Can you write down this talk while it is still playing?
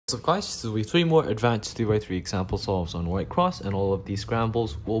So guys, this will be 3 more advanced 3x3 example solves on Whitecross, and all of these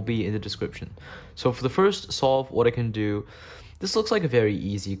scrambles will be in the description. So for the first solve, what I can do, this looks like a very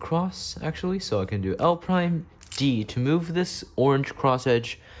easy cross actually, so I can do L prime D to move this orange cross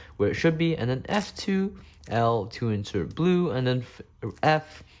edge where it should be, and then F2, L to insert blue, and then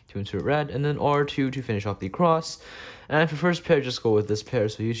F to insert red, and then R2 to finish off the cross. And for first pair, just go with this pair,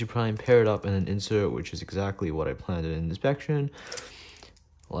 so UT prime, pair it up, and then insert, which is exactly what I planned in inspection.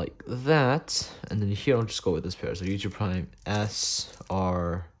 Like that, and then here I'll just go with this pair, so UT prime S,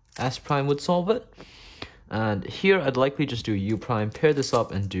 R, S prime would solve it. And here I'd likely just do U prime, pair this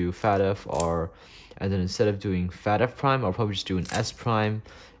up and do fat F, R, and then instead of doing fat F prime, I'll probably just do an S prime.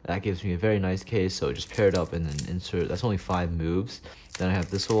 That gives me a very nice case, so just pair it up and then insert. That's only 5 moves. Then I have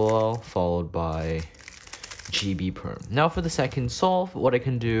this OL followed by GB perm. Now for the second solve, what I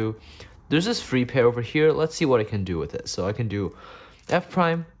can do, there's this free pair over here. Let's see what I can do with it. So I can do F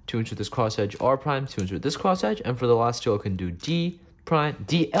prime to insert this cross edge, R prime to insert this cross edge, and for the last two I can do D prime,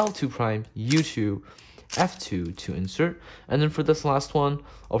 DL2 prime, U2, F2 to insert. And then for this last one,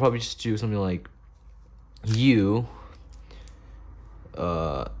 I'll probably just do something like U,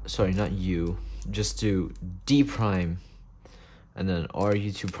 sorry, not U, just do D prime, and then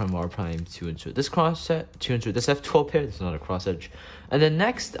RU2 prime, R prime to insert this cross set, to insert this F12 pair. This is not a cross edge. And then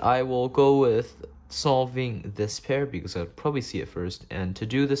next I will go with solving this pair because I'd probably see it first. And to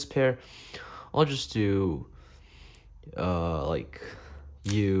do this pair, I'll just do like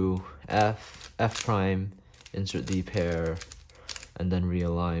U, F, F prime, insert the pair, and then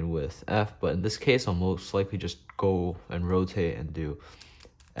realign with F. But in this case, I'll most likely just go and rotate and do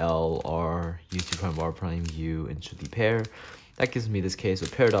L, R, U2 prime, R prime, U, insert the pair. That gives me this case, so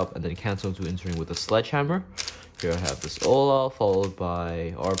paired up and then cancel to entering with a sledgehammer. Here I have this OL followed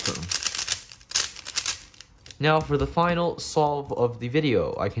by R perm. Now for the final solve of the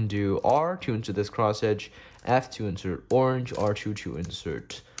video, I can do R to insert this cross edge, F to insert orange, R2 to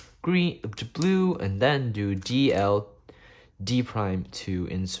insert green to blue, and then do DL, D prime to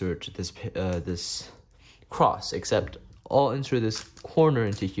insert this this cross, except I'll insert this corner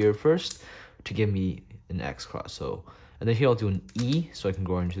into here first to give me an X cross. So, and then here I'll do an E, so I can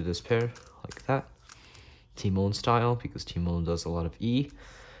go into this pair like that, Timon style, because Timon does a lot of E.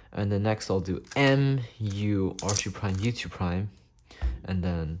 And then next I'll do M, U, R2 prime, U2 prime, and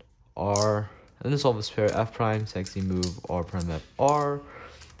then R, and then solve this pair, F prime, sexy move, R prime, F, R.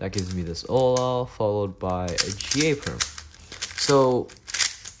 That gives me this OL followed by a GA perm. So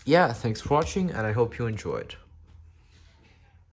yeah, thanks for watching, and I hope you enjoyed.